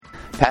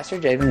Pastor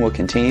Javen will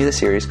continue the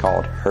series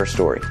called Her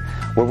Story,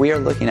 where we are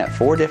looking at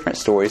 4 different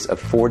stories of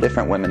 4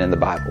 different women in the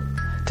Bible.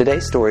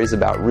 Today's story is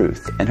about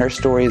Ruth, and her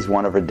story is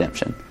one of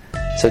redemption.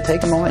 So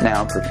take a moment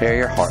now and prepare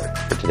your heart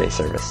for today's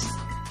service.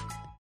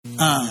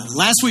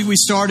 Last week we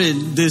started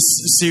this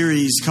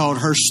series called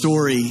Her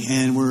Story,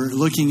 and we're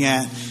looking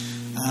at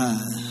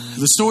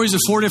the stories of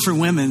 4 different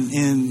women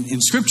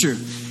in Scripture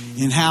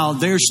and how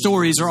their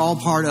stories are all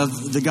part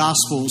of the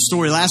gospel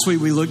story. Last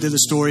week we looked at the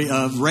story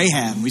of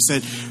Rahab. We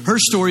said her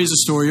story is a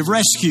story of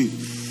rescue.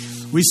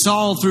 We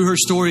saw through her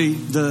story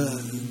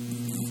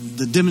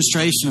the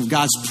demonstration of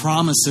God's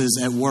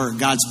promises at work,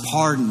 God's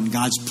pardon,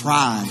 God's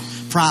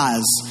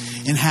prize,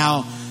 and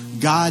how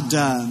God's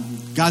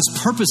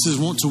purposes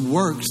want to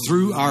work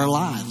through our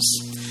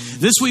lives.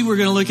 This week we're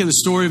going to look at the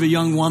story of a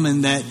young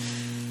woman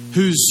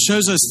who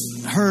shows us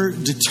her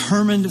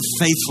determined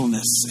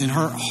faithfulness and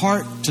her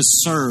heart to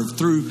serve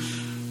through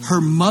her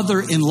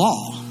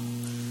mother-in-law.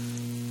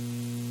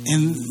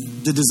 And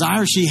the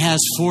desire she has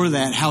for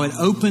that, how it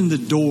opened the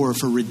door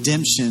for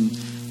redemption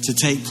to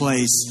take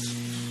place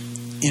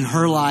in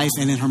her life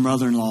and in her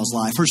mother-in-law's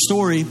life. Her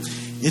story,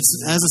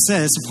 it's, as I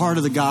said, it's a part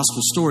of the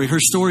gospel story.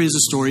 Her story is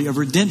a story of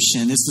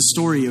redemption. It's the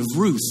story of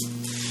Ruth.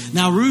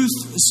 Now,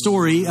 Ruth's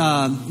story,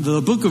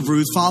 the book of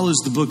Ruth follows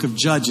the book of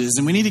Judges,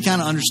 and we need to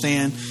kind of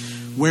understand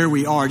where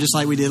we are, just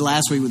like we did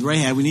last week with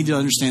Rahab. We need to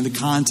understand the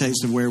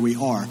context of where we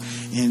are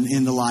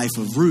in the life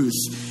of Ruth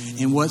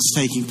and what's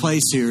taking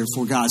place here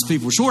for God's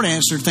people. Short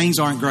answer, things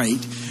aren't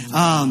great.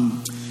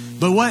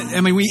 But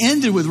we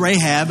ended with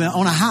Rahab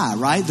on a high,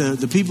 right?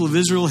 The people of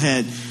Israel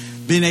had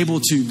been able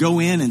to go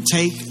in and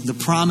take the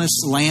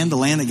promised land, the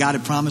land that God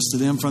had promised to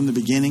them from the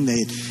beginning.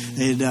 They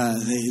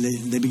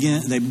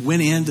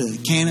went into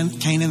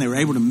Canaan. They were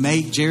able to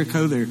make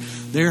Jericho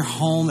their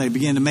home. They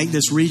began to make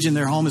this region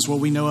their home. Is what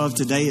we know of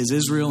today as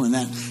Israel and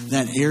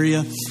that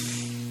area.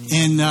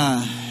 And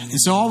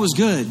so all was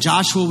good.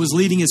 Joshua was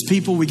leading his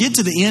people. We get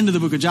to the end of the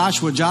book of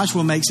Joshua.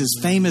 Joshua makes his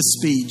famous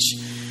speech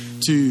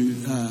to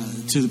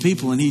the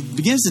people, and he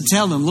begins to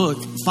tell them, look,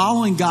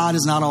 following God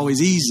is not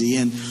always easy,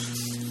 and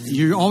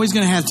you're always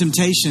going to have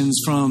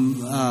temptations from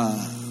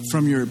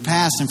your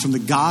past and from the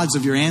gods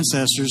of your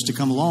ancestors to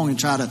come along and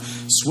try to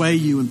sway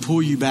you and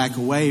pull you back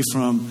away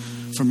from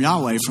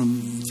Yahweh,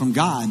 from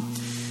God.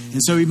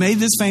 And so he made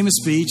this famous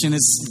speech, and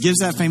it gives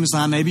that famous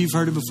line. Maybe you've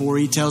heard it before.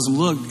 He tells them,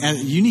 look,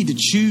 you need to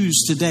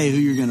choose today who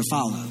you're going to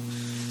follow.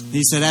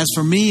 He said, as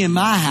for me and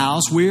my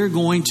house, we're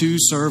going to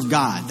serve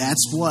God.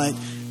 That's what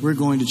we're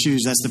going to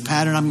choose. That's the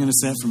pattern I'm going to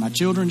set for my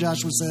children,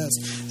 Joshua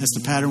says. That's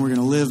the pattern we're going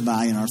to live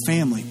by in our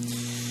family.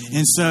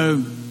 And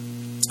so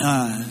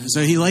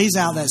he lays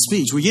out that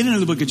speech. We get into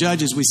the book of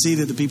Judges, we see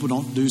that the people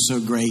don't do so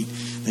great.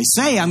 They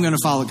say, I'm going to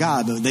follow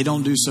God, but they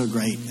don't do so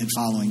great at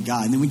following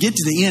God. And then we get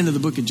to the end of the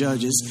book of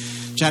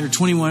Judges, chapter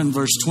 21,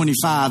 verse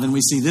 25, and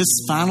we see this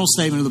final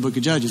statement of the book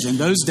of Judges. In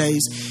those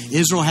days,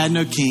 Israel had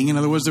no king. In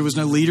other words, there was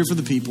no leader for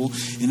the people,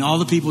 and all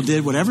the people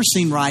did whatever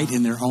seemed right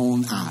in their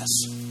own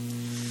eyes.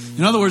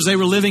 In other words, they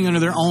were living under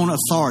their own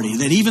authority,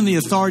 that even the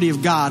authority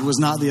of God was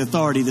not the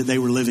authority that they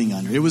were living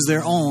under. It was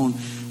their own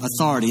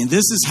authority. And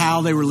this is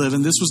how they were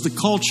living. This was the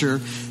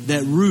culture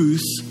that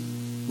Ruth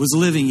was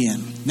living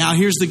in. Now,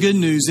 here's the good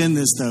news in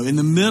this, though. In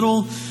the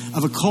middle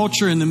of a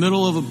culture, in the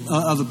middle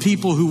of a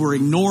people who were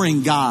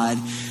ignoring God,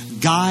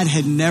 God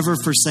had never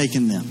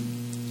forsaken them.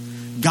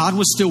 God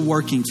was still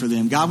working for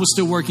them. God was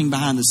still working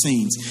behind the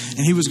scenes.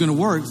 And he was going to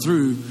work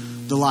through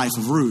the life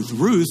of Ruth.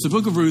 Ruth, the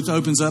book of Ruth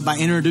opens up by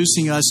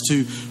introducing us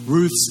to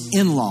Ruth's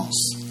in-laws,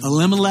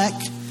 Elimelech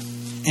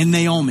and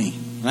Naomi.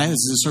 Right? This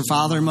is her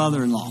father and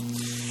mother-in-law.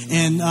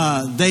 And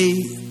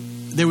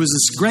there was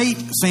this great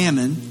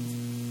famine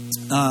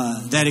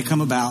that had come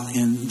about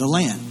in the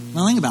land.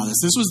 Now think about this.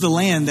 This was the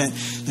land that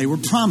they were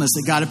promised,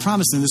 that God had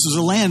promised them. This was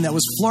a land that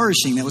was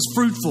flourishing, that was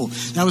fruitful,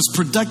 that was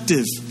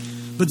productive.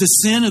 But the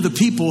sin of the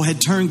people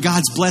had turned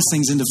God's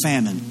blessings into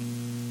famine.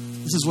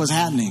 This is what's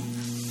happening.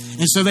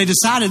 And so they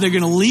decided they're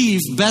going to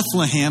leave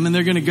Bethlehem and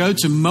they're going to go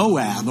to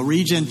Moab, a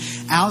region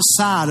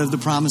outside of the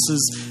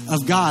promises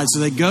of God. So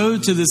they go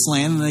to this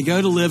land and they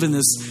go to live in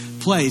this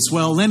place.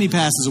 Well, Lemmy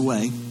passes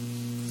away.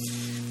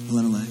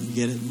 Elimelech,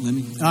 get it?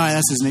 Lemmy? All right,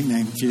 that's his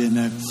nickname, if you didn't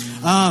know.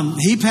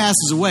 He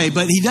passes away,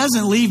 but he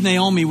doesn't leave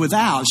Naomi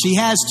without. She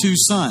has 2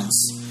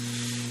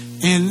 sons.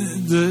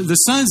 And the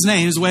sons'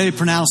 names, the way they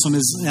pronounce them,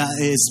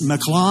 is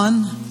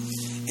Machlon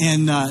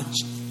and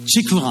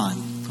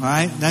Chichlon. All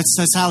right, that's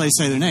how they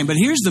say their name. But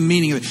here's the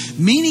meaning of it.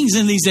 Meanings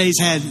in these days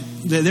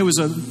there was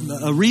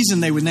a reason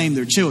they would name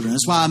their children.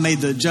 That's why I made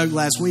the joke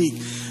last week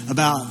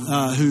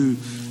about who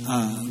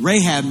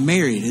Rahab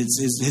married.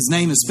 His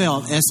name is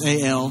spelled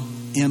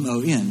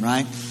Salmon,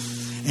 right?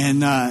 And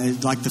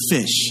like the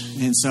fish.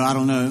 And so I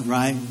don't know,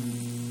 right?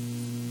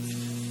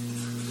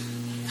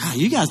 God,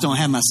 you guys don't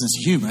have my sense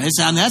of humor.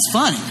 That's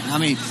funny. I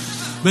mean,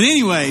 but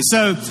anyway,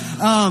 so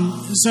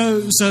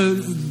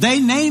they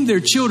named their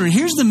children.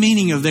 Here's the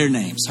meaning of their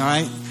names. All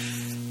right,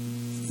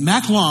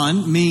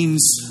 Machlon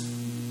means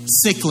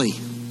sickly.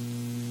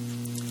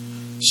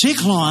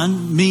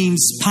 Chichlon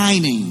means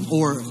pining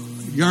or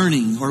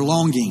yearning or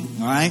longing.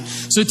 All right.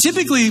 So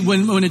typically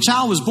when a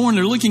child was born,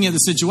 they're looking at the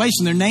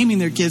situation. They're naming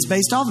their kids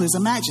based off of this.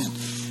 Imagine,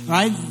 all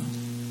right?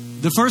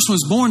 The first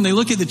one's born. They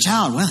look at the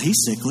child. Well,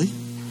 he's sickly.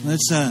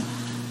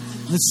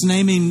 Let's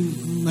name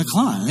him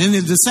McClellan. And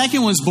the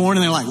second one's born,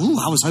 and they're like, ooh,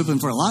 I was hoping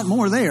for a lot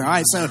more there. All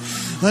right, so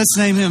let's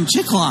name him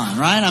Chicklon,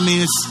 right? I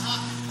mean,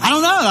 I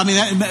don't know. I mean,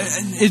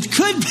 it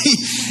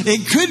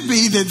could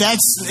be that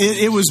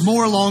it was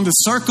more along the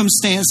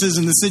circumstances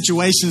and the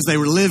situations they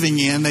were living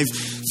in. They've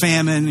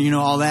famine,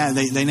 all that.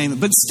 They name it.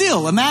 But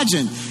still,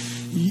 imagine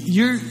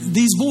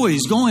these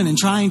boys going and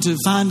trying to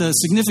find a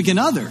significant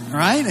other,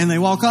 right? And they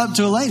walk up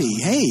to a lady.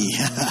 Hey,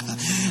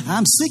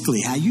 I'm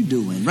sickly. How you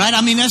doing? Right?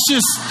 I mean, that's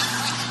just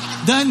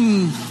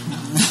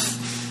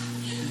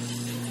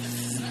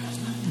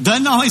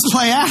doesn't always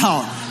play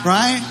out,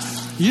 right?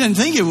 You didn't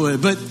think it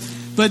would, but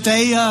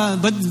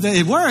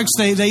it works.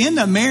 They end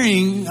up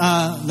marrying.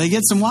 They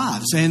get some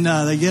wives, and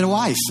they get a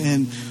wife.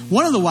 And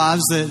one of the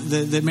wives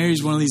that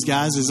marries one of these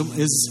guys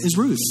is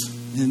Ruth,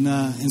 and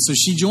so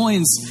she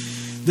joins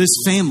this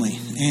family,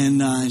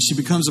 and she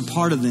becomes a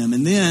part of them.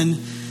 And then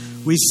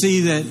we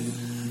see that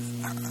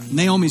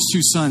Naomi's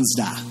two sons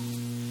die.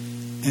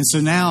 And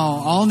so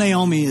now all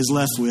Naomi is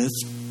left with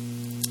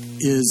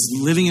is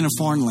living in a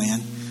foreign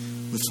land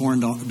with foreign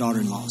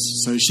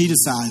daughter-in-laws. So she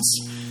decides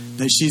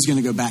that she's going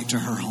to go back to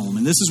her home.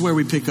 And this is where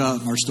we pick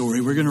up our story.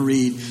 We're going to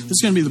read, this is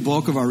going to be the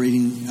bulk of our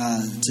reading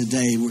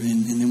today,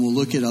 and then we'll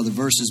look at other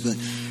verses. But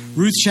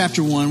Ruth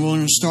chapter 1, we're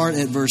going to start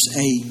at verse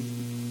 8.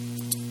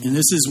 And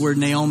this is where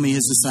Naomi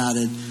has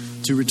decided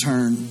to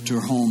return to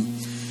her home.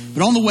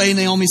 But on the way,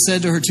 Naomi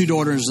said to her two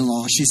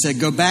daughters-in-law, she said,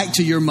 go back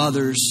to your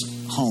mother's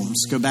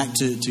homes. Go back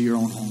to your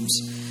own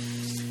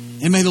homes.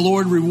 And may the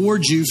Lord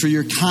reward you for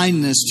your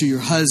kindness to your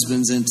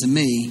husbands and to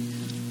me.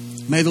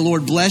 May the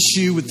Lord bless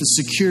you with the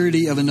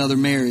security of another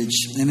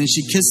marriage. And then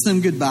she kissed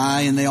them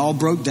goodbye, and they all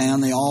broke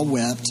down. They all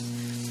wept.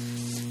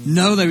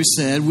 No, they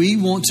said, we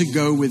want to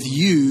go with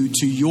you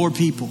to your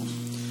people.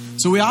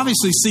 So we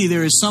obviously see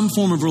there is some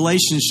form of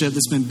relationship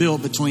that's been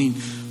built between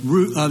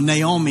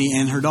Naomi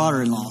and her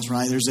daughter-in-laws,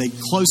 right? There's a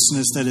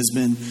closeness that has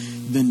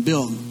been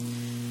built.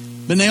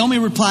 But Naomi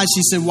replied,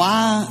 she said,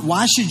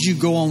 why should you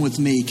go on with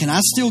me? Can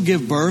I still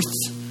give birth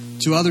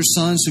to other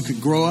sons who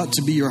could grow up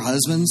to be your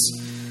husbands?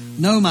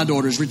 No, my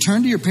daughters,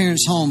 return to your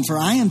parents' home, for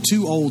I am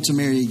too old to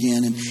marry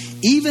again. And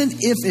even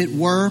if it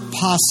were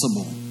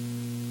possible,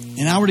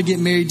 and I were to get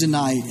married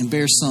tonight and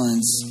bear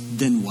sons,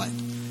 then what?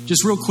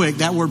 Just real quick,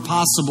 that word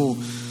possible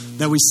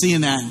that we see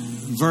in that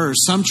verse,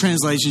 some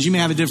translations, you may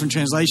have a different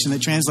translation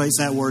that translates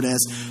that word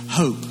as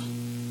hope.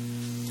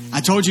 I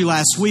told you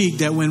last week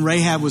that when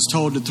Rahab was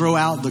told to throw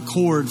out the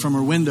cord from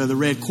her window, the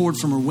red cord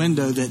from her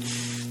window,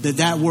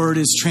 that word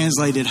is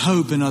translated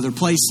hope in other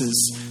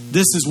places.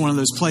 This is one of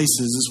those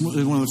places.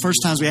 It's one of the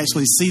first times we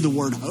actually see the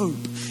word hope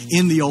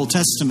in the Old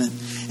Testament.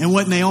 And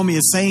what Naomi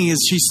is saying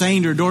is she's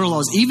saying to her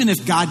daughter-in-laws, even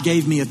if God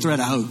gave me a thread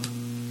of hope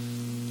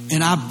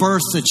and I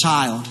birthed a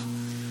child,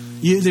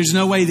 there's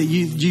no way that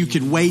you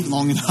could wait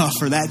long enough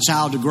for that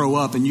child to grow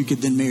up and you could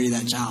then marry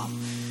that child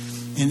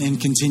and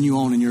continue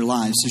on in your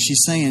lives. So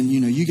she's saying,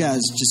 you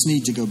guys just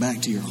need to go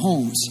back to your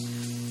homes.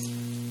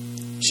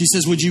 She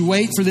says, would you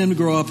wait for them to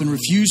grow up and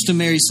refuse to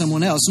marry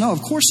someone else? No,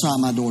 of course not,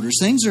 my daughters.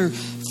 Things are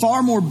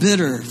far more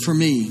bitter for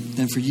me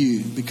than for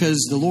you,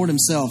 because the Lord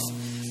himself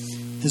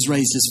has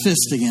raised his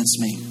fist against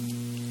me.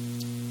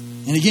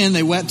 And again,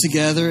 they wept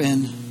together,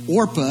 and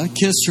Orpah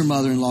kissed her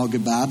mother-in-law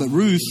goodbye, but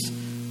Ruth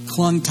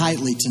clung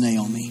tightly to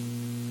Naomi.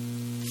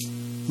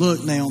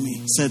 Look,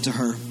 Naomi said to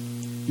her,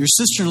 your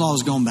sister-in-law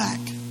has gone back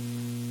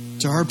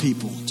to her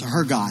people, to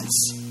her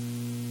gods.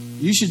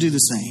 You should do the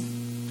same.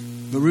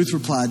 But Ruth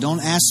replied, don't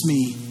ask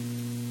me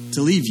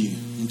to leave you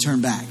and turn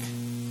back.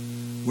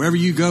 Wherever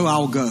you go, I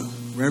will go.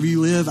 Wherever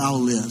you live, I will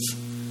live.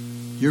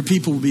 Your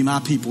people will be my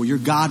people. Your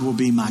God will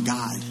be my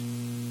God.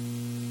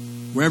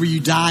 Wherever you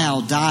die,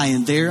 I'll die,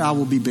 and there I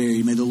will be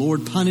buried. May the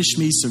Lord punish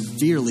me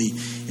severely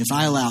if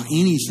I allow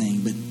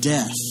anything but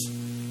death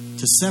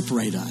to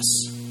separate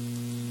us.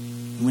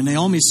 And when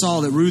Naomi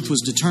saw that Ruth was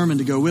determined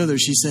to go with her,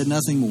 she said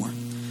nothing more.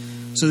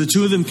 So the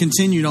two of them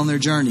continued on their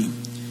journey.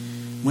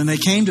 When they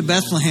came to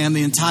Bethlehem,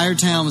 the entire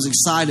town was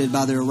excited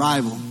by their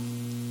arrival.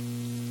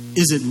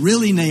 Is it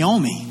really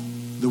Naomi?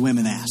 The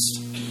women asked.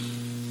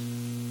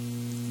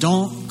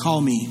 Don't call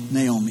me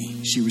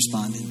Naomi, she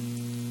responded.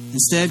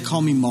 Instead,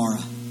 call me Mara,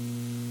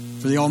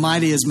 for the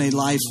Almighty has made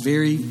life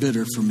very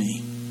bitter for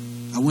me.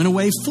 I went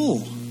away full,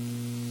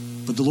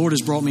 but the Lord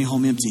has brought me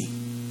home empty.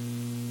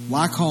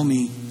 Why call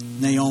me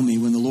Naomi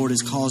when the Lord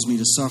has caused me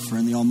to suffer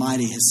and the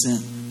Almighty has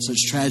sent such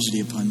tragedy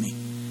upon me?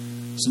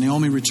 So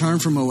Naomi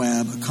returned from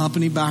Moab,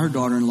 accompanied by her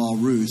daughter-in-law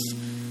Ruth,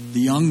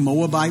 the young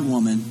Moabite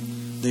woman.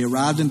 They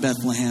arrived in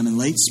Bethlehem in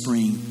late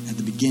spring at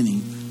the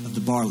beginning of the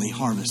barley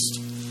harvest.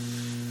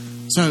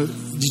 So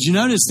did you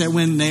notice that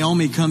when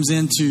Naomi comes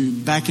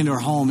back into her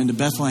home, into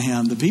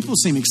Bethlehem, the people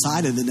seem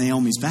excited that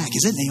Naomi's back?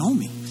 Is it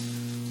Naomi?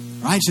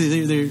 Right? So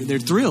they're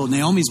thrilled.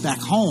 Naomi's back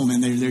home,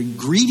 and they're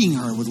greeting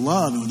her with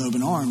love and with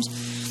open arms.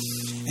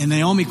 And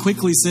Naomi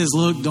quickly says,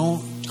 look,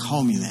 don't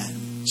call me that.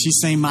 She's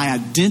saying my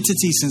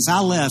identity, since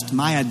I left,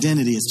 my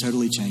identity has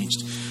totally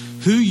changed.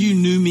 Who you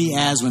knew me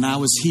as when I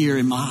was here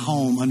in my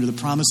home under the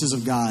promises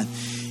of God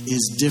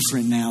is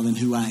different now than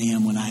who I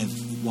am when I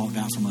have walked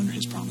out from under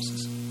his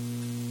promises.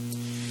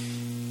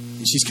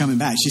 And she's coming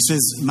back. She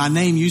says, my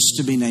name used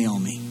to be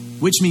Naomi,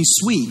 which means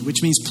sweet,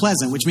 which means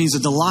pleasant, which means a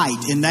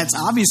delight. And that's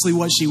obviously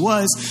what she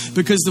was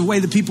because the way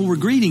the people were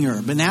greeting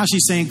her. But now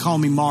she's saying, call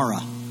me Mara,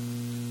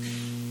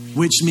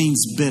 which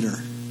means bitter.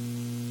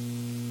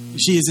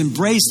 She has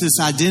embraced this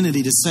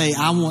identity to say,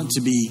 I want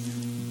to be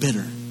bitter.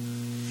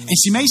 And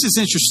she makes this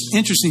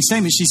interesting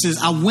statement. She says,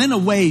 I went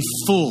away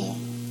full,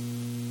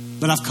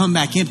 but I've come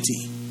back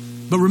empty.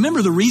 But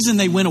remember the reason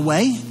they went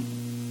away?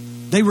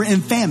 They were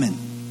in famine.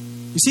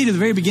 You see it at the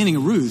very beginning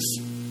of Ruth.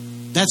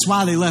 That's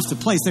why they left the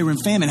place. They were in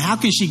famine. How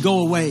can she go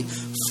away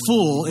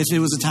full if it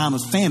was a time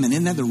of famine?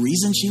 Isn't that the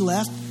reason she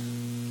left?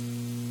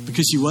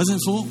 Because she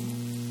wasn't full?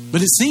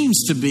 But it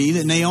seems to be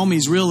that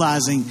Naomi's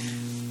realizing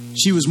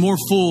she was more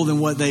full than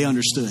what they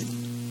understood.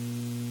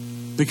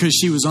 Because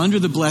she was under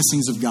the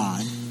blessings of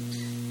God.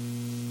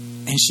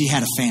 And she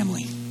had a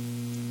family.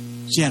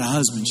 She had a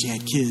husband. She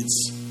had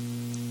kids.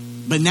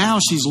 But now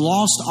she's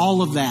lost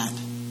all of that.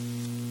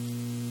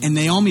 And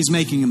Naomi's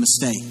making a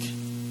mistake.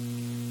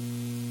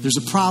 There's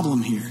a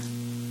problem here.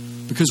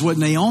 Because what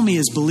Naomi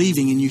is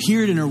believing, and you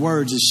hear it in her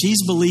words, is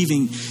she's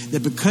believing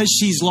that because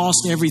she's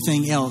lost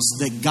everything else,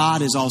 that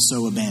God has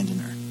also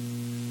abandoned her.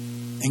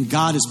 And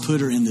God has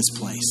put her in this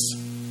place.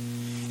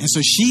 And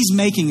so she's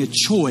making a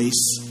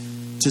choice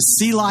to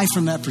see life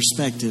from that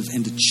perspective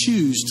and to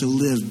choose to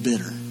live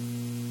bitter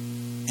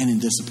and in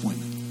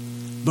disappointment.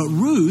 But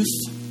Ruth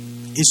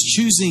is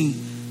choosing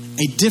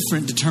a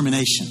different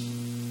determination.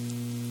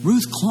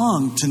 Ruth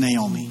clung to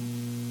Naomi.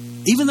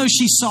 Even though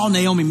she saw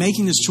Naomi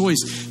making this choice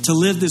to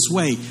live this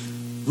way,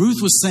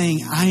 Ruth was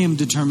saying, I am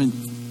determined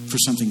for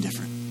something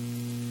different.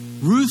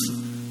 Ruth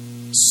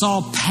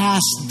saw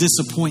past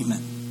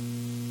disappointment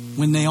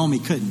when Naomi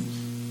couldn't.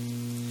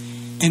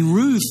 And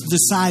Ruth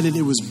decided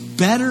it was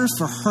better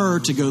for her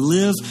to go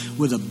live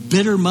with a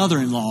bitter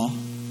mother-in-law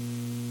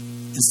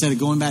instead of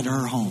going back to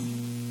her home.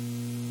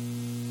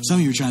 Some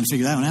of you are trying to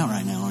figure that one out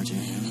right now, aren't you?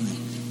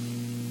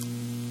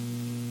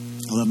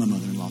 I love my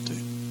mother-in-law too.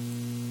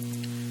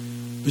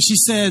 But she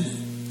said,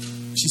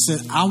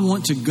 I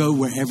want to go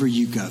wherever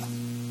you go.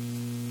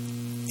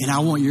 And I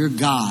want your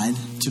God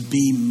to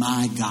be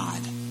my God.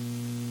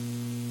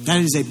 That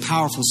is a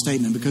powerful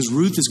statement because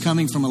Ruth is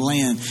coming from a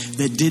land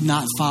that did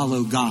not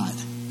follow God,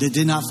 that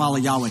did not follow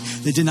Yahweh,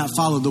 that did not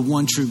follow the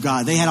one true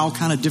God. They had all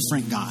kind of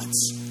different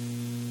gods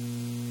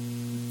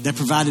that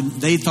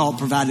they thought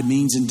provided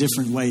means in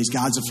different ways.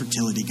 Gods of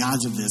fertility,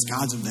 gods of this,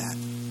 gods of that.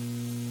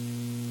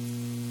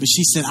 But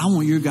she said, I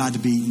want your God to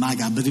be my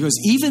God. But because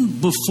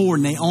even before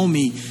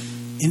Naomi,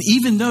 and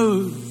even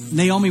though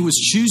Naomi was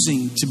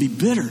choosing to be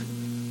bitter,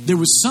 there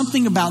was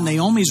something about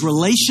Naomi's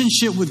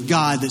relationship with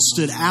God that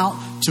stood out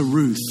to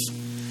Ruth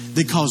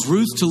that caused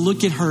Ruth to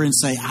look at her and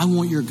say, I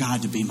want your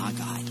God to be my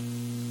God.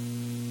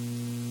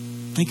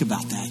 Think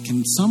about that.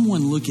 Can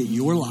someone look at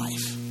your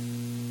life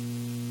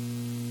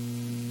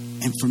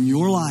and from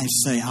your life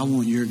say, I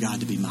want your God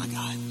to be my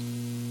God?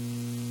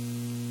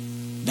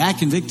 That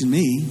convicted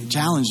me,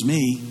 challenged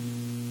me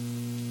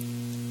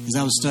as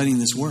I was studying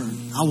this word.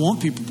 I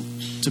want people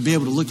to be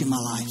able to look at my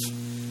life,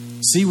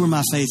 see where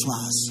my faith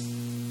lies,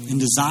 and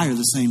desire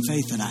the same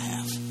faith that I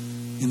have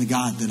in the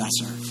God that I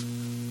serve.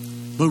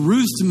 But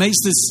Ruth makes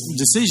this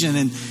decision,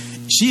 and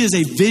she is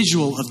a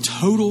visual of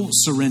total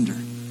surrender,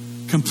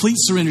 complete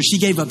surrender. She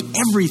gave up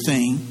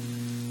everything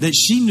that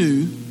she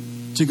knew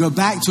to go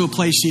back to a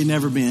place she had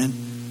never been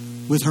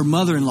with her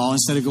mother-in-law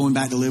instead of going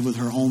back to live with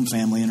her own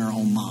family and her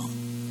own mom.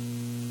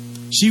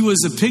 She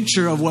was a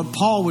picture of what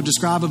Paul would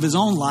describe of his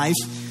own life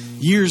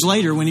years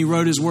later when he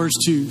wrote his words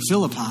to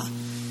Philippi.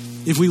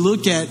 If we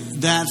look at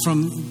that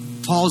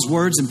from Paul's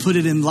words and put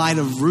it in light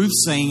of Ruth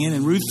saying it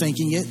and Ruth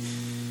thinking it,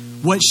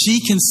 what she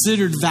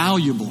considered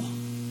valuable,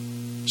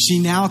 she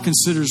now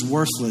considers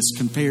worthless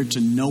compared to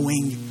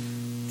knowing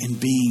and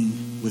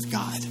being with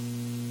God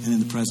and in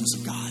the presence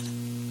of God.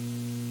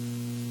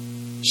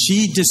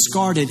 She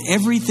discarded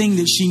everything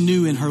that she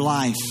knew in her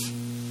life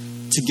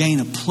to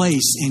gain a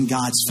place in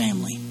God's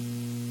family,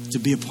 to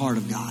be a part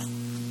of God.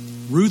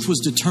 Ruth was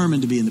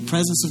determined to be in the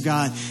presence of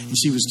God, and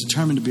she was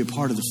determined to be a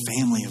part of the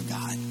family of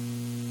God.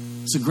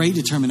 It's a great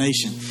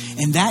determination.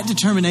 And that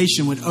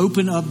determination would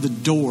open up the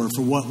door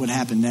for what would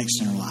happen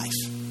next in her life.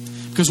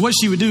 Because what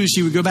she would do is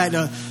she would go back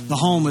to the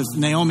home of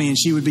Naomi and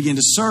she would begin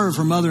to serve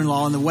her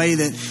mother-in-law in the way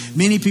that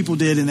many people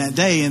did in that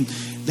day. And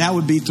that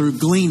would be through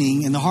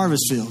gleaning in the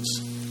harvest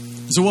fields.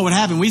 So what would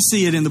happen, we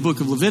see it in the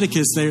book of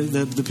Leviticus,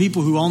 the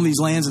people who own these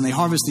lands and they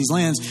harvest these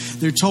lands,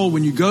 they're told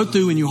when you go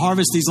through and you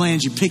harvest these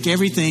lands, you pick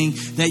everything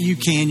that you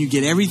can, you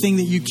get everything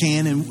that you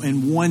can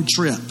in one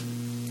trip.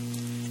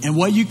 And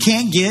what you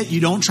can't get,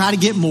 you don't try to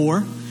get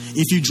more.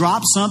 If you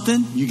drop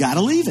something, you got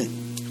to leave it.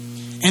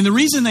 And the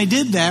reason they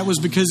did that was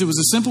because it was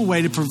a simple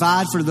way to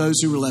provide for those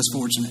who were less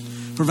fortunate,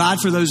 provide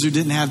for those who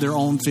didn't have their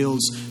own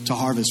fields to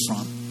harvest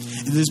from.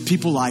 And there's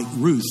people like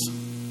Ruth.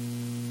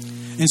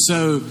 And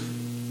so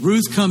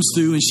Ruth comes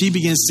through and she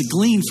begins to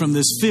glean from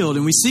this field.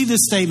 And we see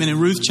this statement in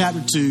Ruth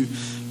chapter 2,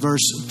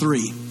 verse 3.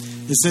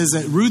 It says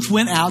that Ruth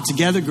went out to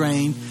gather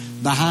grain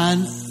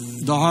behind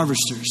the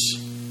harvesters.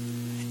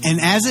 And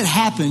as it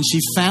happened, she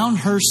found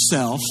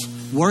herself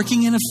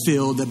working in a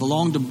field that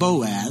belonged to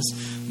Boaz,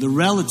 the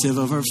relative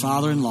of her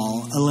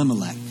father-in-law,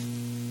 Elimelech.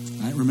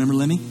 All right, remember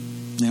Lemmy,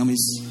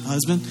 Naomi's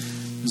husband?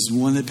 This is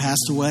one that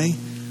passed away.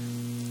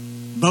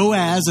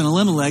 Boaz and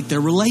Elimelech, they're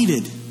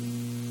related.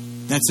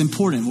 That's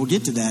important. We'll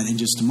get to that in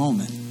just a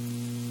moment.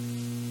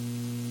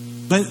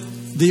 But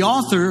the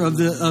author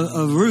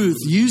of Ruth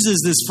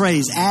uses this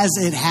phrase, as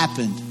it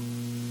happened.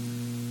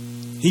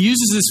 He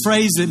uses this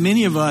phrase that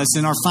many of us,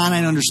 in our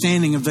finite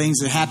understanding of things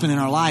that happen in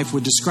our life,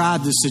 would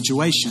describe this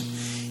situation.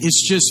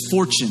 It's just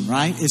fortune,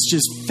 right? It's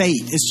just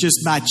fate. It's just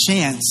by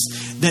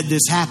chance that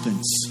this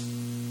happens.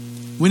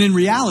 When in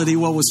reality,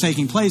 what was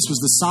taking place was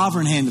the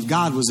sovereign hand of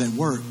God was at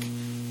work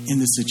in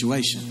this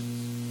situation.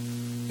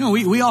 You know,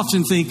 we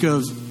often think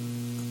of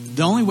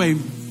the only way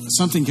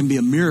something can be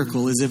a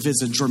miracle is if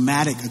it's a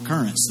dramatic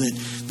occurrence,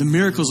 that the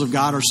miracles of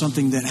God are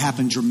something that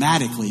happen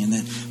dramatically and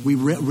that we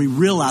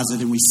realize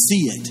it and we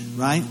see it,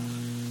 right?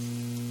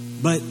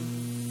 But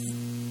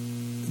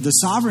the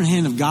sovereign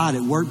hand of God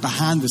at work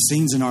behind the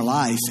scenes in our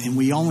life, and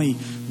we only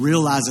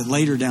realize it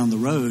later down the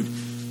road,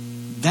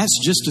 that's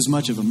just as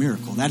much of a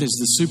miracle. That is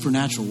the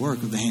supernatural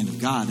work of the hand of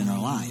God in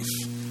our life.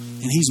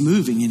 And He's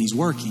moving and He's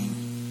working.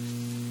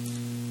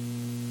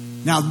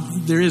 Now,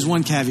 there is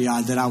one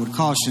caveat that I would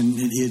caution.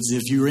 It's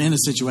if you're in a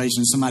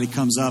situation, somebody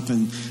comes up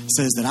and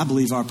says that I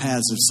believe our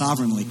paths are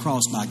sovereignly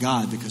crossed by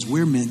God because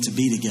we're meant to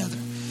be together.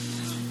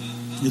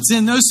 It's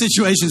in those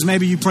situations,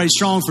 maybe you pray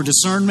strong for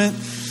discernment,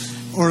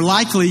 or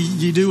likely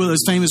you do what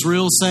those famous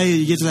reels say.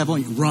 You get to that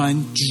point, you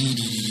run.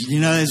 You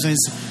know,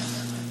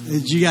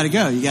 you got to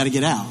go. You got to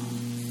get out.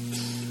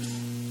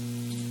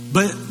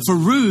 But for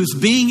Ruth,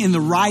 being in the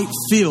right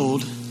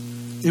field,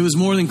 it was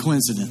more than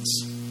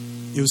coincidence.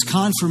 It was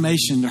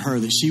confirmation to her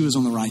that she was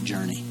on the right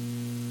journey,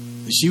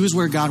 that she was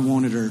where God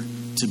wanted her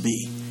to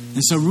be.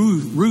 And so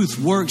Ruth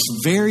works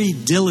very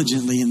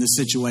diligently in this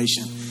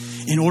situation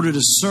in order to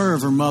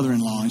serve her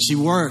mother-in-law. And she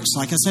works,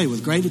 like I say,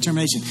 with great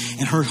determination.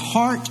 And her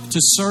heart to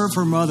serve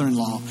her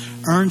mother-in-law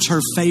earns her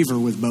favor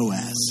with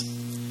Boaz.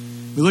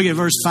 We look at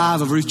verse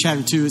 5 of Ruth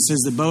chapter 2. It says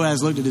that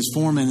Boaz looked at his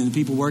foreman and the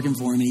people working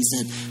for him, and he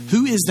said,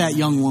 "Who is that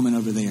young woman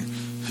over there?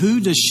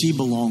 Who does she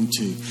belong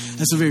to?"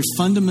 That's a very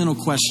fundamental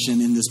question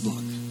in this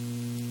book.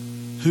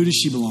 Who does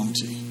she belong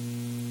to?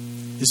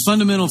 It's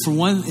fundamental for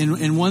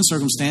in one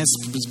circumstance,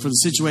 for the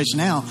situation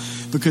now,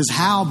 because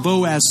how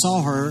Boaz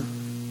saw her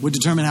would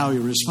determine how he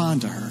would respond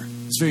to her.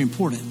 It's very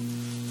important.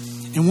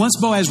 And once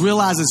Boaz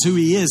realizes who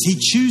he is, he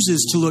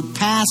chooses to look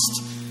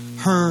past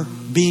her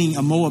being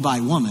a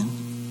Moabite woman,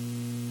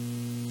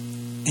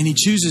 and he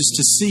chooses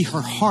to see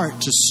her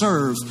heart to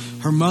serve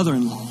her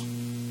mother-in-law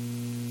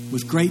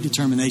with great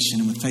determination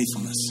and with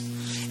faithfulness.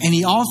 And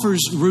he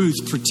offers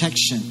Ruth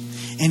protection.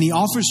 And he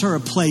offers her a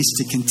place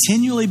to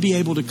continually be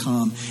able to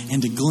come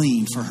and to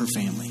glean for her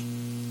family.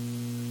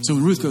 So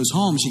when Ruth goes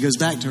home, she goes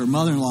back to her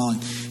mother-in-law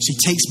and she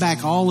takes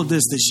back all of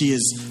this that she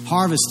has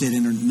harvested.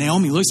 And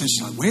Naomi looks at her,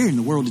 she's like, "Where in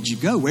the world did you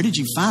go? Where did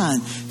you find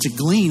to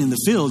glean in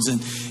the fields?" And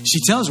she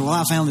tells her, "Well,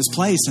 I found this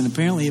place, and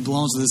apparently it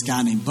belongs to this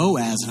guy named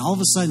Boaz." And all of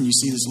a sudden you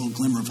see this little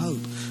glimmer of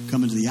hope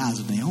come into the eyes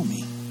of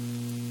Naomi.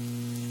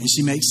 And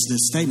she makes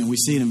this statement. We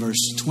see it in verse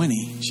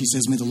 20. She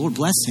says, "May the Lord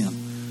bless him."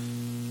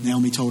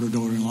 Naomi told her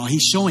daughter-in-law,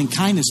 "He's showing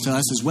kindness to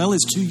us as well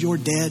as to your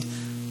dead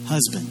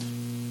husband."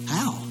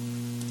 How?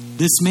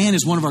 This man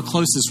is one of our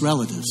closest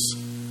relatives,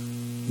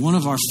 one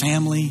of our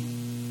family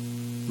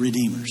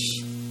redeemers.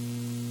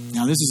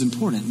 Now, this is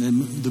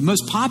important. The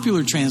most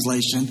popular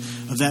translation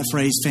of that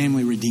phrase,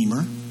 family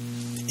redeemer,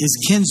 is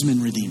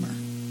kinsman redeemer.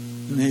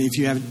 If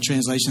you have a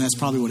translation, that's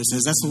probably what it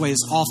says. That's the way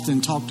it's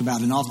often talked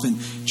about and often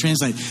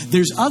translated.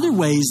 There's other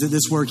ways that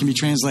this word can be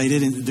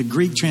translated, and the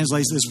Greek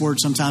translates this word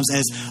sometimes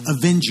as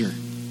avenger.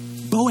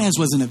 Boaz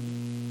wasn't a...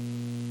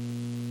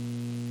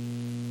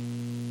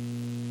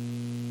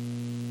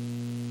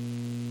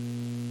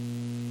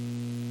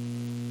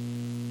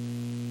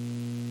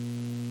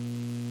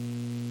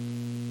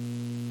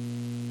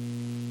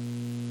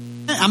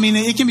 I mean,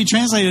 it can be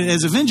translated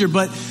as avenger,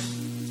 but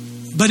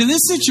in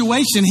this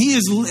situation, he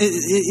is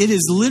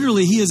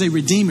a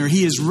redeemer.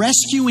 He is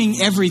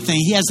rescuing everything.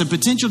 He has the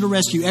potential to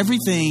rescue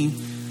everything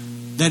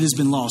that has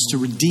been lost, to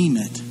redeem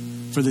it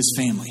for this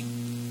family.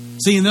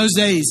 See, in those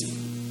days,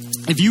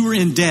 if you were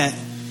in debt,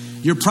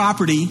 your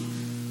property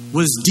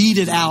was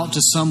deeded out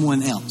to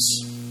someone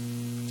else.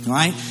 All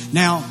right?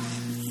 Now,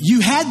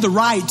 you had the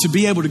right to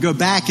be able to go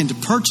back and to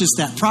purchase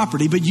that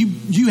property, but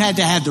you had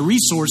to have the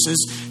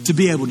resources to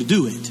be able to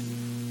do it,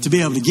 to be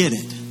able to get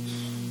it.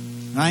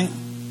 Right?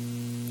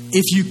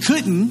 If you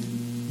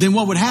couldn't, then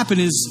what would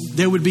happen is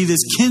there would be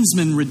this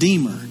kinsman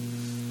redeemer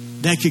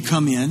that could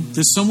come in.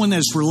 There's someone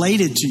that's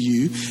related to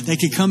you that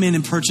could come in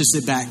and purchase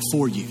it back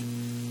for you.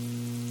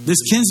 This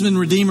kinsman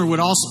redeemer would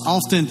also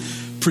often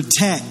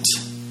protect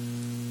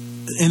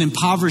an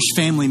impoverished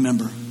family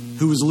member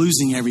who was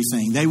losing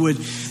everything. They would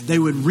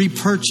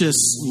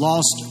repurchase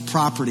lost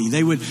property.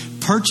 They would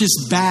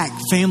purchase back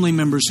family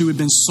members who had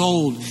been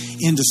sold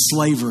into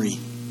slavery.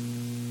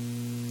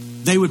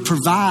 They would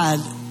provide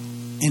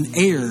an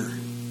heir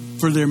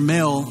for their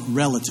male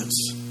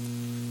relatives.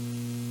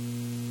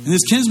 And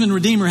this kinsman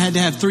redeemer had to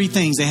have three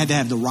things. They had to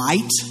have the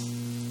right.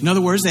 In other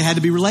words, they had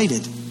to be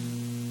related.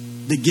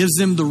 That gives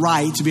them the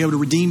right to be able to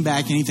redeem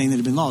back anything that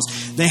had been lost.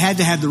 They had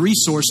to have the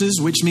resources,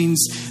 which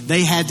means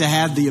they had to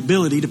have the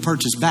ability to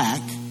purchase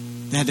back.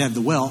 They had to have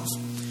the wealth.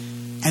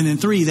 And then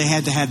three, they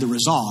had to have the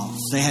resolve.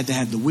 They had to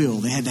have the will.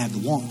 They had to have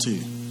the want to.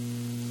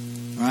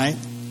 All right?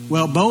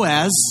 Well,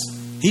 Boaz,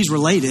 he's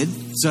related.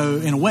 So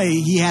in a way,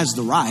 he has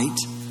the right.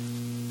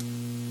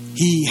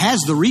 He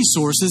has the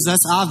resources.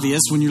 That's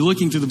obvious when you're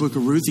looking through the book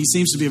of Ruth. He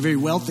seems to be a very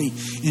wealthy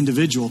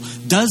individual.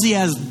 Does he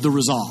have the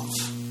resolve?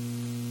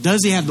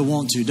 Does he have the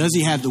want to? Does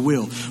he have the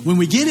will? When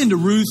we get into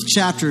Ruth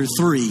chapter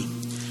 3,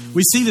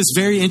 we see this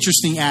very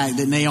interesting act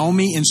that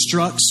Naomi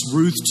instructs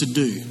Ruth to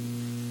do.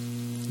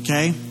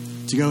 Okay?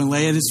 To go and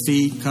lay at his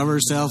feet, cover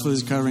herself with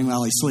his covering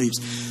while he sleeps.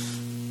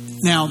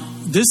 Now,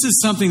 this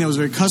is something that was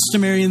very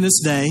customary in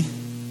this day.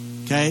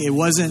 Okay? It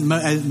wasn't,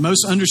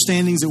 most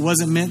understandings, it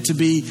wasn't meant to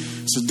be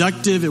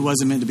seductive. It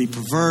wasn't meant to be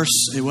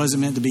perverse. It wasn't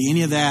meant to be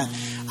any of that.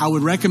 I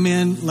would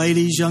recommend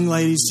ladies, young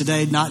ladies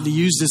today, not to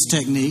use this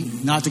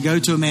technique, not to go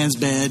to a man's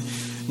bed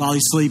while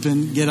he's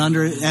sleeping, get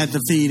under it at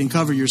the feet and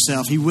cover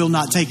yourself. He will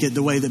not take it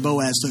the way that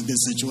Boaz took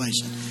this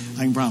situation.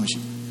 I can promise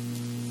you.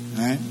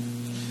 All right?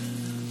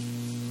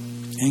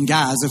 And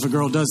guys, if a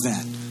girl does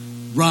that,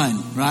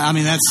 run, right? I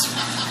mean, that's...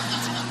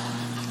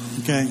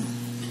 Okay.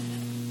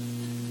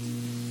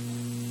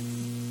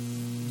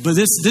 But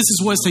this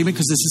is what's taken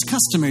because this is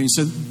customary.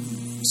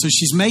 So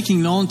she's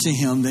making known to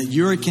him that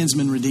you're a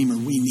kinsman redeemer.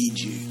 We need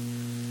you.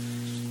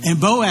 And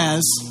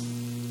Boaz,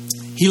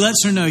 he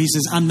lets her know. He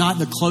says, I'm not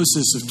the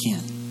closest of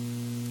kin.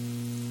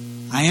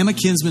 I am a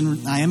kinsman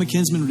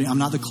redeemer. I'm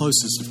not the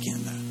closest of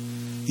kin, though.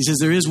 He says,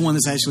 there is one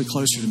that's actually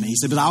closer to me. He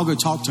said, but I'll go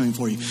talk to him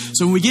for you.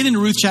 So when we get into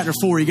Ruth chapter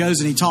 4, he goes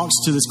and he talks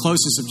to this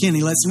closest of kin.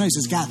 He lets him know. He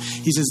says, God,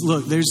 he says,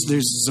 look,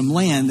 there's some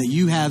land that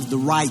you have the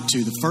right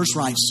to, the first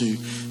rights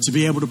to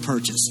be able to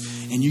purchase.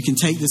 And you can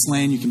take this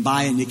land, you can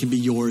buy it, and it can be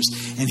yours.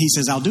 And he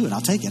says, I'll do it.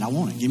 I'll take it. I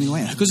want it. Give me the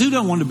land. Because who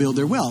don't want to build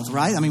their wealth,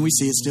 right? I mean, we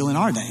see it still in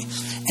our day.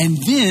 And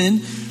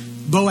then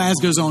Boaz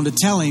goes on to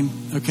tell him,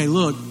 okay,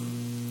 look,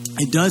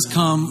 it does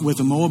come with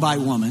a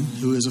Moabite woman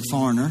who is a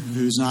foreigner,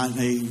 who's not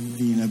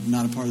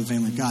not a part of the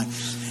family of God,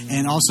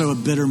 and also a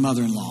bitter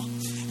mother-in-law.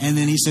 And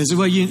then he says,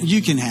 well,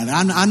 you can have it.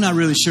 I'm not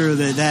really sure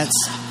that that's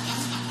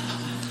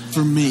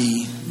for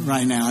me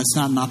right now. It's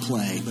not my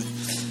play, but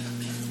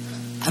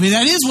I mean,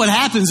 that is what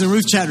happens in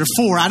Ruth chapter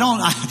 4.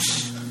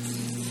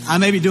 I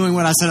may be doing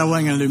what I said I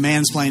wasn't going to do,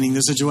 mansplaining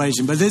the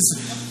situation, but this,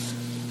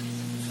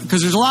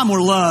 because there's a lot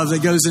more love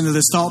that goes into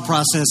this thought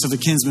process of a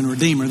kinsman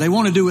redeemer. They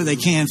want to do what they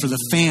can for the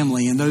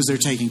family and those they're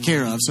taking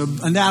care of. So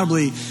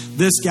undoubtedly,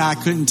 this guy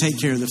couldn't take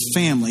care of the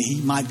family.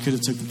 He could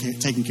have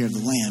taken care of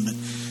the land, but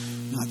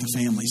not the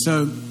family.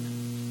 So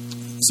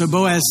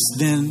Boaz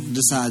then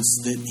decides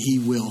that he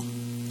will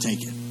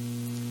take it.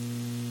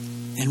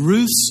 And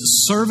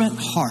Ruth's servant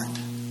heart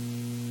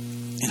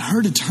and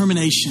her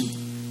determination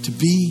to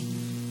be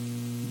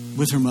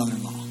with her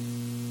mother-in-law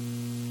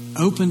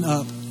opened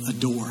up a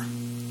door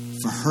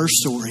for her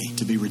story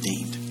to be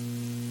redeemed.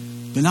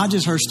 But not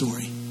just her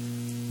story,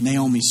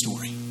 Naomi's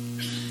story.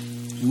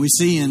 And we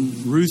see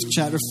in Ruth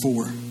chapter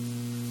 4,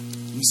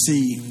 we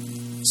see,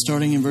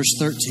 starting in verse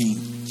 13,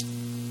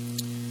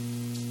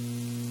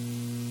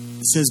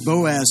 it says,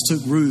 Boaz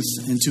took Ruth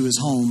into his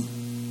home,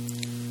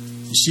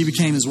 and she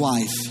became his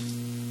wife.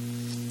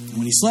 And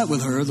when he slept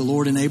with her, the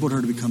Lord enabled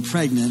her to become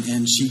pregnant,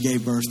 and she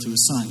gave birth to a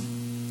son.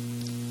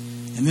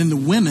 And then the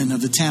women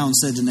of the town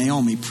said to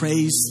Naomi,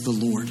 praise the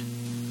Lord,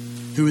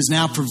 who has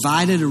now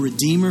provided a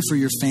redeemer for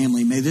your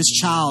family. May this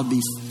child be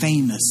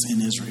famous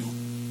in Israel.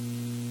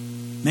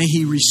 May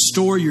he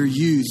restore your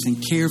youth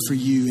and care for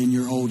you in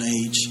your old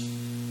age.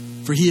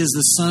 For he is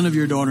the son of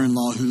your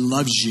daughter-in-law who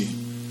loves you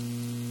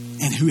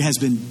and who has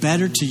been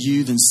better to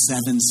you than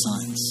 7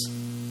 sons.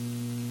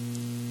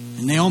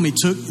 And Naomi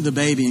took the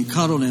baby and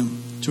cuddled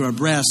him to her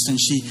breast, and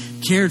she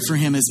cared for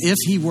him as if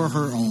he were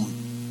her own.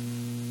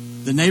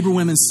 The neighbor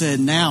women said,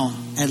 now,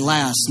 at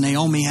last,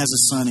 Naomi has a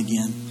son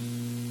again.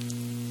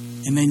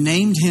 And they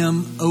named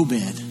him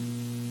Obed.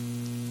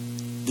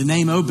 The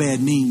name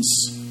Obed means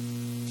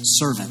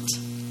servant.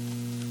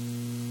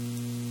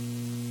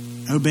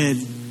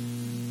 Obed,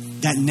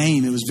 that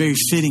name, it was very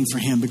fitting for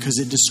him because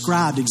it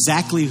described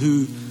exactly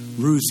who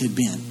Ruth had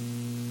been.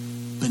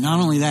 But not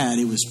only that,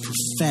 it was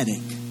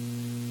prophetic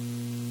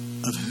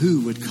of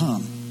who would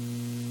come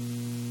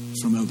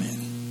from Obed.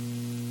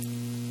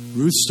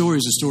 Ruth's story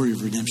is a story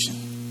of redemption.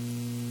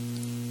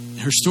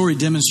 Her story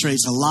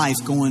demonstrates a life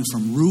going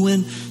from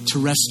ruin to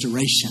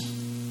restoration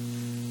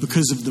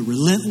because of the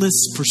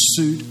relentless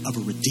pursuit of a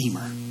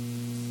redeemer.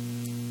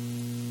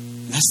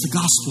 That's the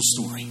gospel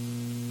story.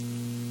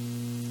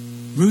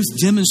 Ruth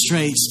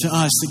demonstrates to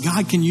us that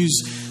God can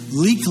use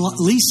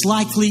least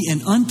likely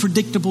and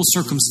unpredictable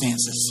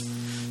circumstances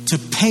to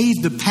pave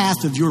the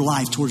path of your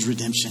life towards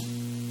redemption.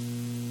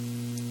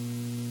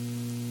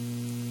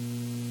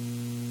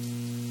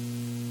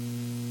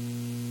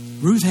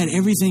 Ruth had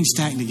everything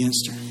stacked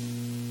against her.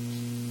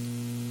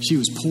 She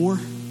was poor.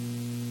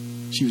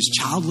 She was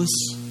childless.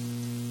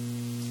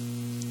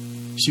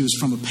 She was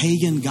from a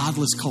pagan,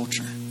 godless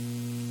culture.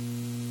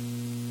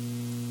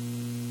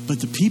 But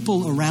the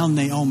people around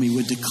Naomi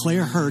would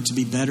declare her to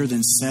be better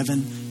than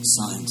 7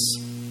 sons.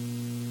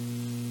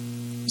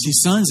 See,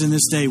 sons in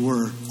this day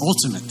were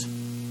ultimate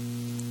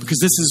because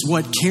this is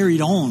what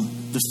carried on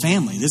the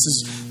family.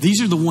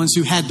 These are the ones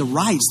who had the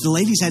rights. The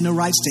ladies had no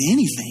rights to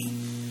anything.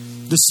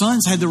 The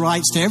sons had the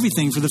rights to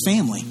everything for the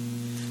family.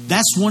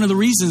 That's one of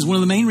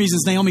the main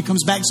reasons Naomi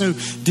comes back so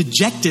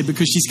dejected,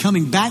 because she's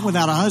coming back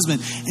without a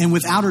husband and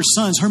without her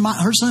sons.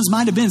 Her sons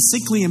might have been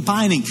sickly and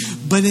pining,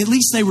 but at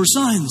least they were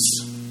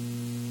sons.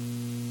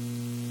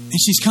 And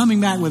she's coming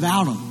back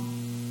without them.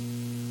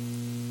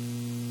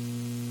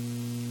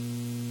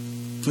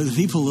 But the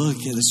people look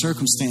at the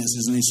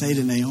circumstances and they say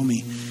to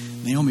Naomi,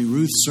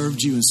 Ruth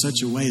served you in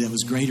such a way that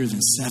was greater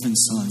than 7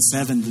 sons.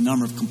 7, the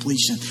number of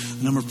completion,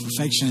 the number of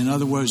perfection. In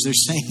other words, they're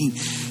saying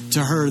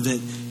to her that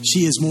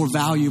she is more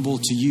valuable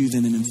to you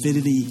than an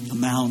infinity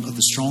amount of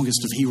the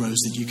strongest of heroes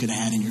that you could have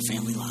had in your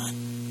family line.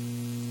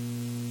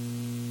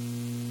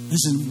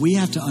 Listen, we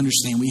have to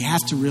understand, we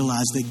have to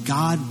realize that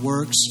God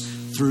works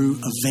through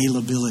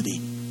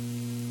availability.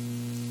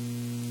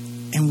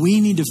 And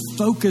we need to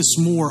focus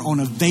more on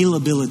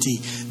availability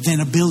than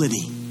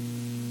ability.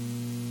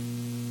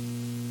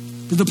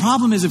 But the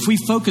problem is, if we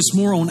focus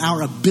more on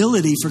our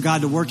ability for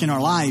God to work in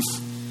our life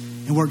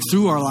and work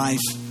through our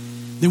life,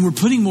 then we're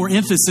putting more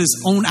emphasis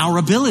on our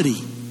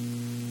ability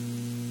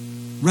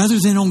rather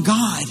than on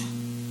God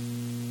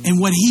and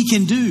what He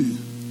can do.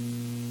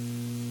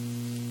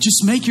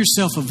 Just make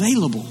yourself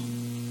available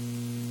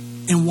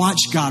and watch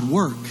God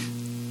work.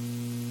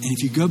 And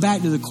if you go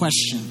back to the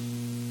question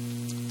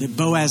that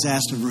Boaz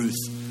asked of Ruth,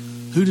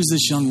 who does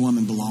this young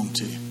woman belong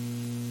to?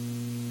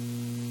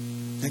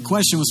 That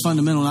question was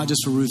fundamental not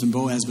just for Ruth and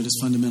Boaz, but it's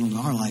fundamental to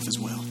our life as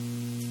well.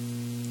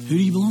 Who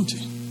do you belong to?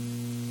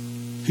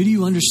 Who do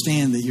you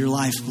understand that your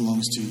life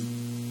belongs to,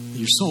 that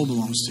your soul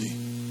belongs to?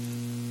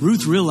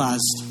 Ruth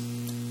realized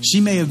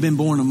she may have been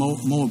born a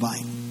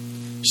Moabite.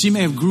 She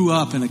may have grew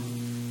up in a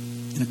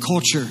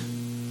culture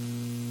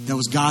that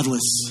was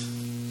godless.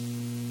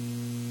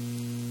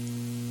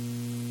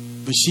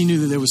 But she knew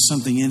that there was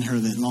something in her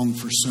that longed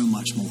for so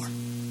much more.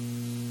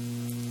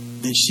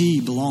 That she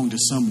belonged to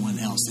someone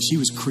else. That she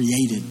was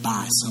created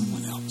by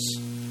someone else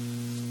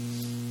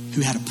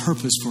who had a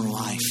purpose for her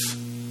life.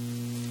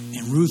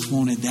 And Ruth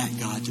wanted that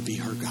God to be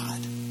her God.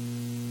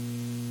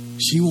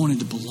 She wanted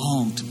to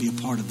belong, to be a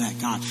part of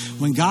that God.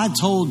 When God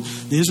told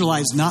the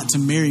Israelites not to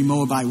marry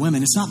Moabite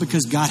women, it's not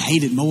because God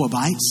hated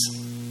Moabites.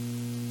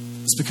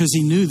 It's because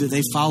He knew that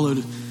they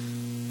followed,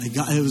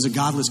 it was a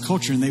godless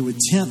culture, and they would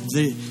tempt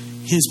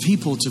His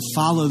people to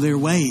follow their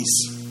ways.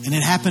 And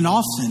it happened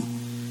often.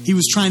 He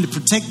was trying to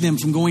protect them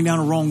from going down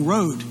a wrong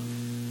road.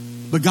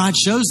 But God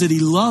shows that He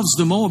loves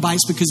the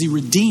Moabites because He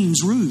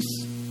redeems Ruth.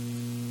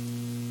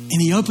 And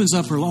He opens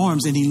up her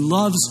arms and He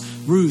loves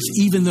Ruth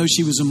even though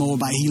she was a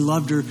Moabite. He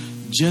loved her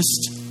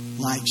just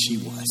like she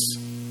was.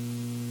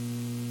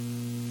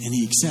 And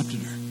He accepted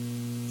her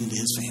into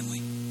His family.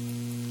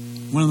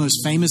 One of the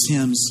most famous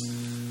hymns,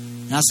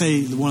 and I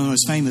say one of the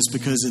most famous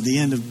because at the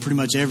end of pretty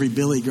much every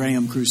Billy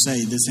Graham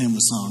crusade, this hymn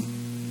was sung.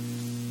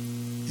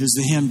 It was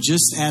the hymn,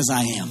 Just As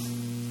I Am.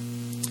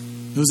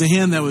 It was a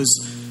hymn that was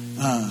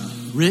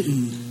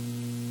written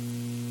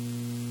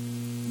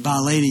by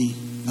a lady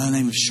by the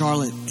name of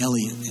Charlotte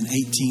Elliott in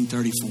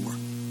 1834.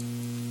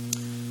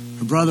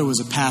 Her brother was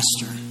a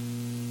pastor.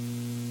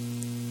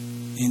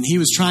 And he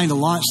was trying to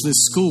launch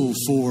this school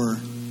for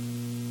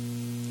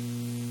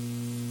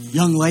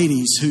young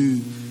ladies who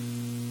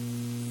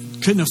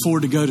couldn't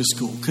afford to go to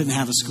school, couldn't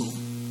have a school.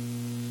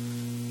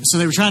 So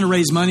they were trying to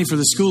raise money for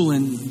the school,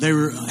 and they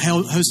were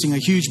hosting a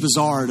huge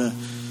bazaar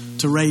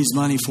to raise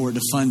money for it,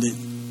 to fund it.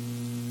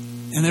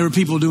 And there were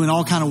people doing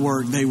all kind of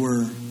work. They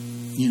were,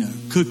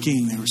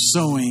 cooking, they were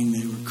sewing,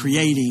 they were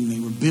creating, they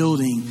were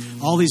building,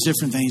 all these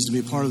different things to be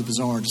a part of the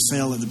bazaar, to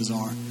sell at the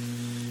bazaar.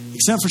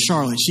 Except for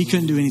Charlotte. She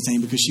couldn't do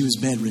anything because she was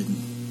bedridden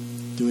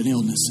through an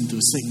illness and through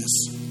a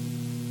sickness.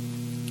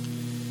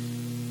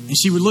 And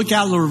she would look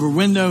out of her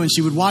window and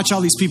she would watch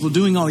all these people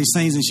doing all these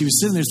things, and she was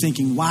sitting there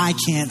thinking, why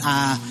can't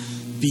I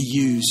be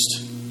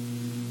used?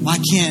 Why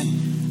can't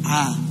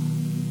I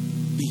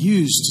be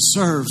used to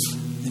serve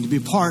and to be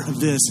a part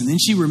of this? And then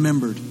she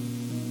remembered.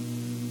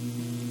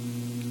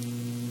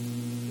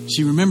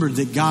 She remembered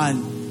that God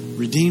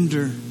redeemed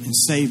her and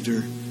saved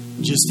her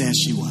just as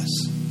she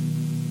was.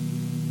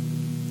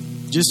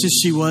 Just as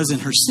she was in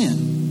her sin.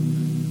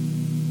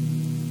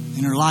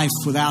 In her life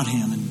without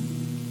Him and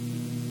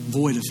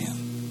void of Him.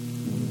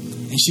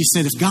 And she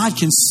said, if God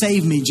can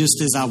save me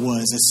just as I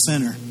was, a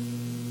sinner,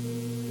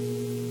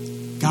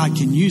 God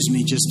can use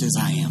me just as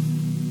I am.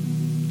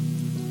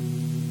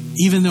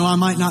 Even though I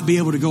might not be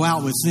able to go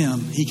out with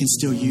them, He can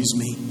still use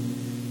me.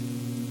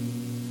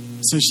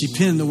 So she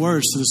penned the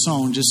words to the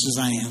song, Just As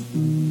I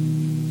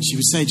Am. She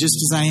would say, just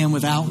as I am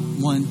without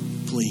one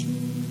plea.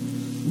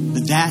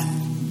 But that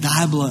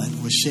thy blood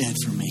was shed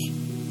for me.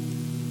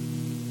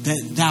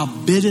 That thou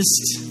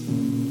biddest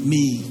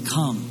me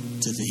come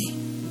to thee.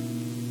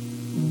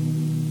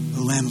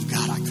 O Lamb of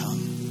God, I come.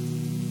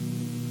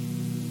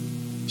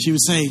 She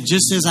would say,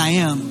 just as I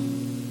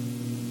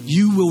am,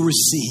 you will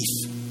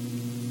receive,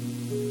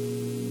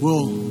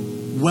 will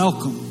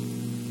welcome,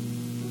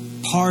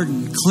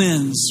 pardon,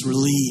 cleanse,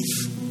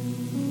 relieve.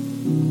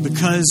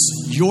 Because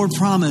your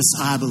promise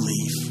I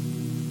believe.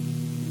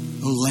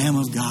 O Lamb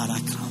of God, I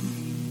come.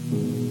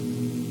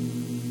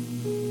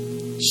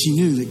 She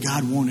knew that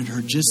God wanted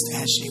her just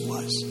as she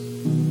was.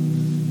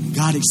 And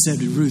God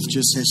accepted Ruth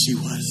just as she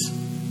was.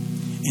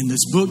 And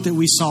this book that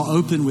we saw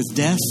open with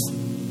death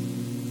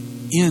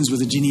ends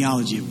with a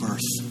genealogy of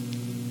birth.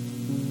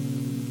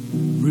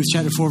 Ruth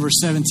chapter 4, verse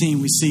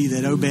 17, we see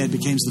that Obed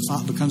becomes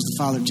the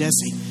father of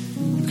Jesse.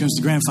 He becomes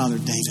the grandfather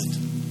of David.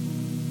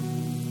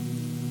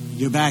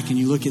 You go back and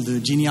you look at the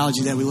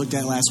genealogy that we looked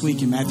at last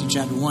week in Matthew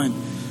chapter 1,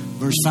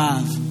 verse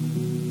 5.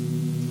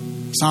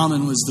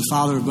 Solomon was the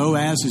father of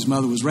Boaz, whose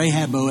mother was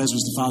Rahab. Boaz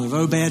was the father of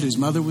Obed, whose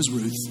mother was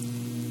Ruth.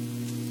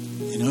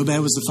 And Obed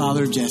was the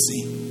father of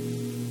Jesse.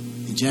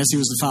 And Jesse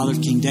was the father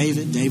of King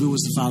David. David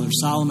was the father of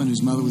Solomon,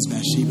 whose mother was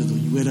Bathsheba,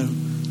 the widow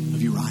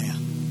of Uriah.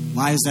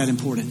 Why is that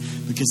important?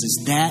 Because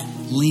it's that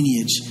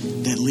lineage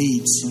that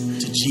leads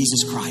to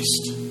Jesus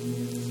Christ.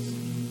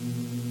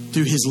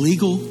 Through his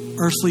legal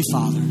earthly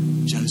father,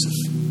 Joseph.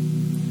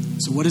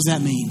 So what does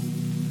that mean?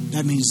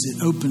 That means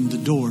it opened the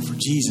door for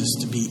Jesus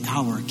to be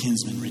our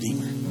kinsman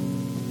redeemer.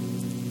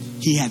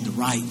 He had the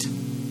right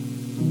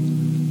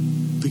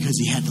because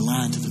he had the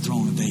line to the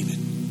throne of David.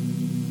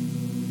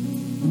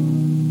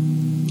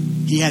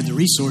 He had the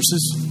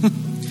resources.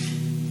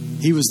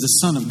 He was the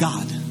Son of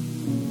God.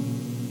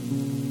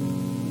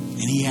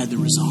 And he had the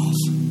resolve.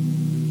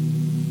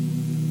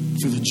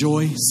 For the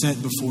joy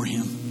set before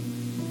him,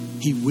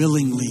 he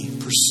willingly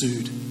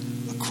pursued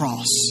a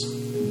cross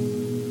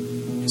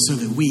so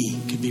that we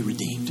could be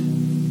redeemed.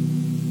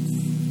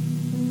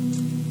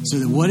 So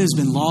that what has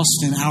been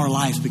lost in our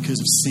life because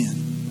of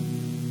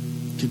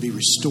sin could be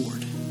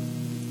restored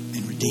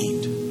and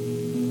redeemed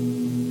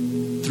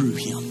through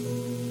him.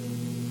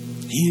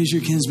 He is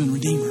your kinsman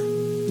redeemer.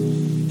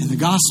 And the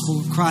gospel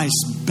of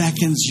Christ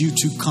beckons you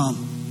to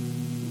come.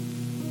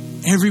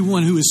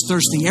 Everyone who is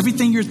thirsting,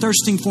 everything you're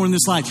thirsting for in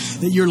this life,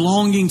 that you're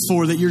longing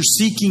for, that you're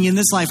seeking in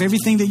this life,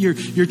 everything that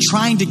you're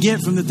trying to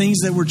get from the things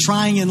that we're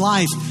trying in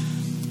life,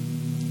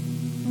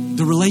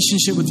 the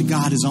relationship with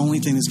God is the only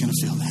thing that's going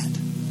to fill that.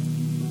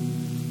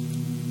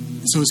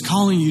 And so it's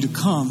calling you to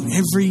come.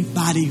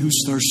 Everybody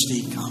who's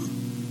thirsty, come.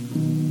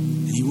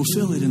 And he will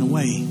fill it in a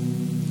way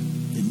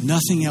that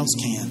nothing else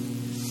can.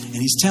 And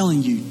he's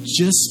telling you,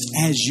 just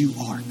as you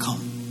are,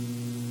 come.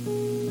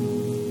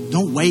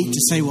 Don't wait to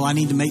say, well, I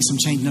need to make some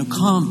change. No,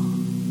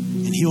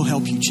 come and he'll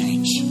help you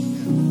change.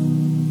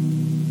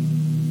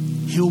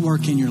 He'll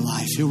work in your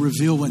life. He'll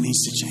reveal what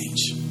needs to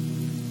change.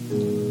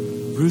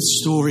 Ruth's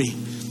story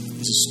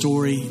is a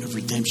story of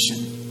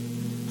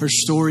redemption. Her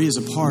story is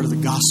a part of the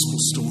gospel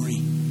story.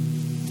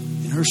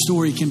 And her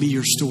story can be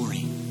your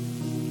story.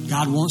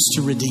 God wants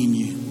to redeem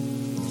you.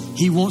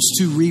 He wants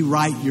to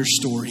rewrite your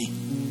story.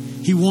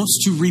 He wants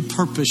to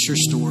repurpose your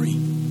story.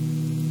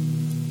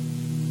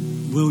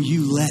 Will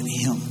you let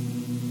him?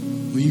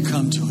 Will you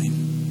come to him?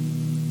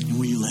 And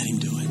will you let him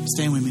do it?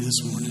 Stand with me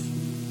this morning.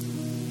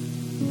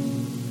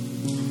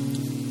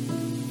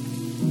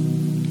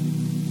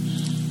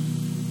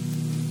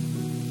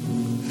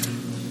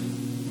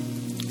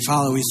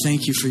 Father, we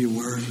thank you for your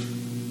word.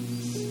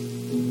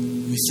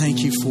 We thank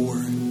you for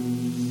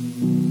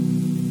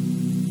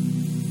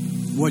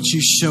what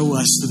you show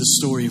us through the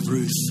story of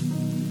Ruth.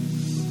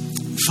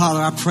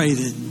 Father, I pray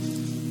that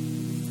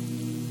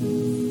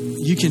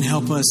you can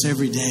help us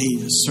every day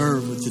to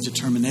serve with the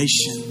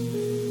determination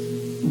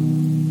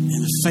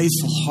and the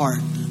faithful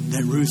heart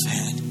that Ruth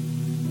had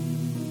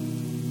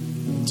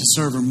to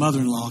serve her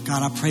mother-in-law.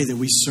 God, I pray that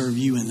we serve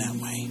you in that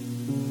way.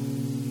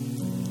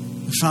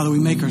 And Father, we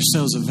make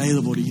ourselves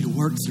available to you to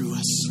work through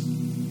us.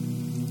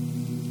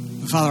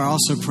 And Father, I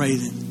also pray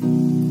that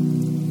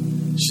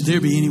should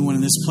there be anyone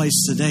in this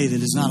place today that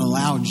has not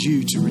allowed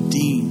you to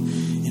redeem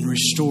and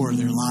restore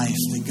their life,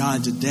 that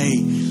God, today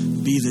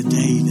be the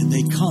day that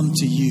they come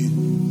to you.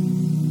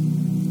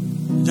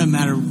 It doesn't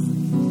matter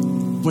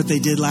what they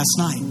did last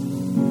night.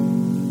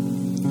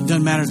 It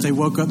doesn't matter if they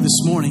woke up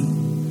this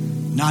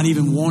morning not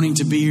even wanting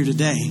to be here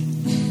today.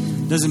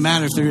 It doesn't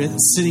matter if they're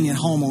sitting at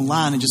home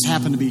online and just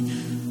happen to be,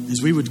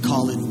 as we would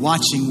call it,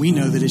 watching. We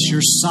know that it's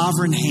your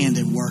sovereign hand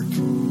at work.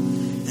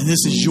 And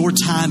this is your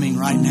timing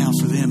right now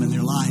for them in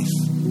their life.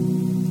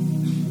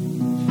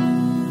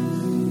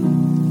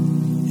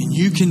 And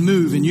you can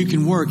move and you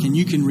can work and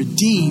you can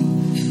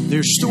redeem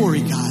their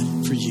story,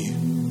 God, for you.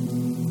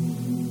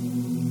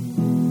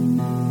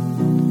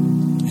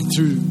 And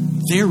through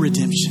their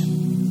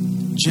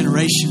redemption,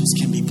 generations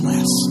can be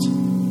blessed.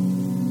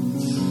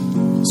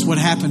 It's what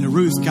happened to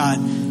Ruth. God,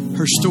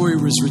 her story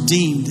was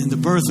redeemed, and the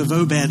birth of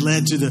Obed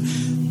led to the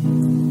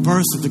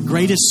birth of the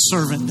greatest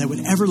servant that would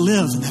ever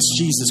live, and that's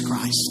Jesus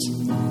Christ.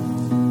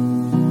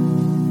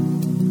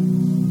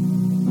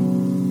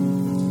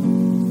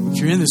 If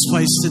you're in this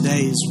place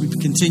today, as we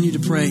continue to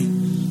pray,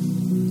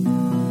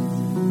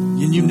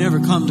 and you've never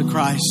come to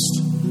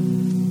Christ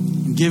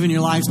and given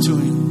your life to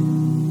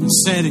Him and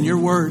said in your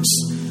words,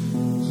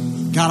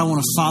 God, I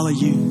want to follow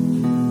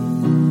you. I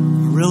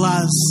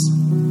realize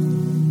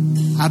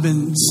I've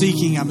been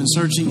seeking, I've been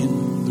searching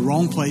in the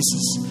wrong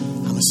places.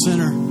 I'm a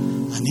sinner.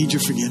 I need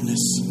your forgiveness.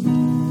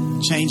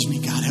 Change me,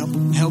 God.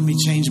 Help me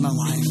change my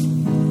life.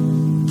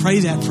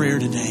 Pray that prayer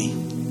today.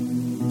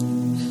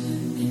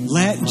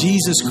 Let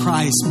Jesus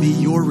Christ be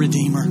your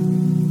Redeemer.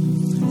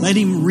 Let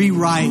Him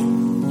rewrite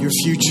your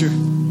future,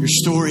 your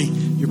story,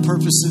 your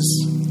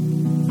purposes.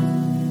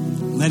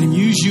 Let Him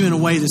use you in a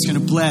way that's going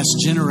to bless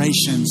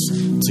generations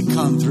to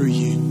come through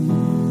you.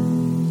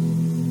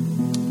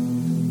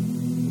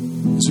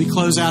 As we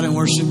close out in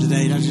worship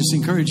today, I just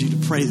encourage you to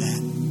pray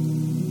that.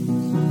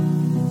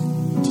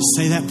 To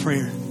say that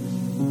prayer.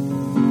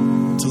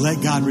 To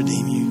let God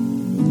redeem you.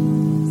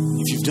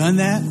 If you've done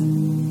that,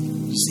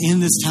 just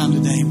end this time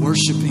today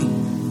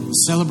worshiping,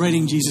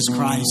 celebrating Jesus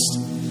Christ,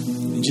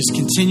 and just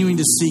continuing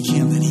to seek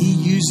Him, that He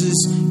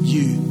uses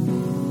you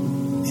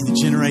in the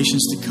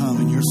generations to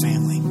come in your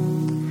family.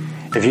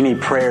 If you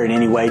need prayer in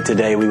any way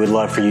today, we would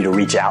love for you to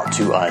reach out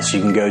to us.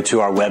 You can go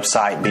to our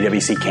website,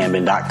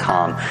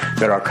 bwccamden.com,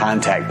 go to our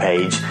contact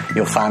page.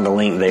 You'll find the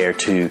link there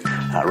to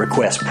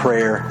request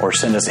prayer or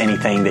send us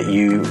anything that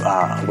you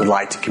would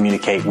like to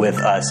communicate with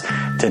us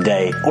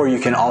today. Or you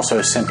can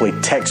also simply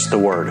text the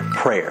word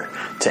prayer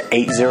to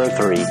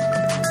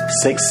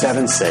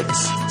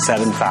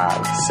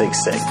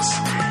 803-676-7566.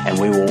 And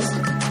we will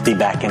be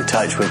back in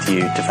touch with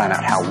you to find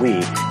out how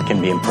we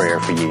can be in prayer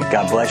for you.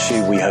 God bless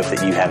you. We hope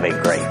that you have a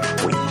great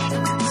week.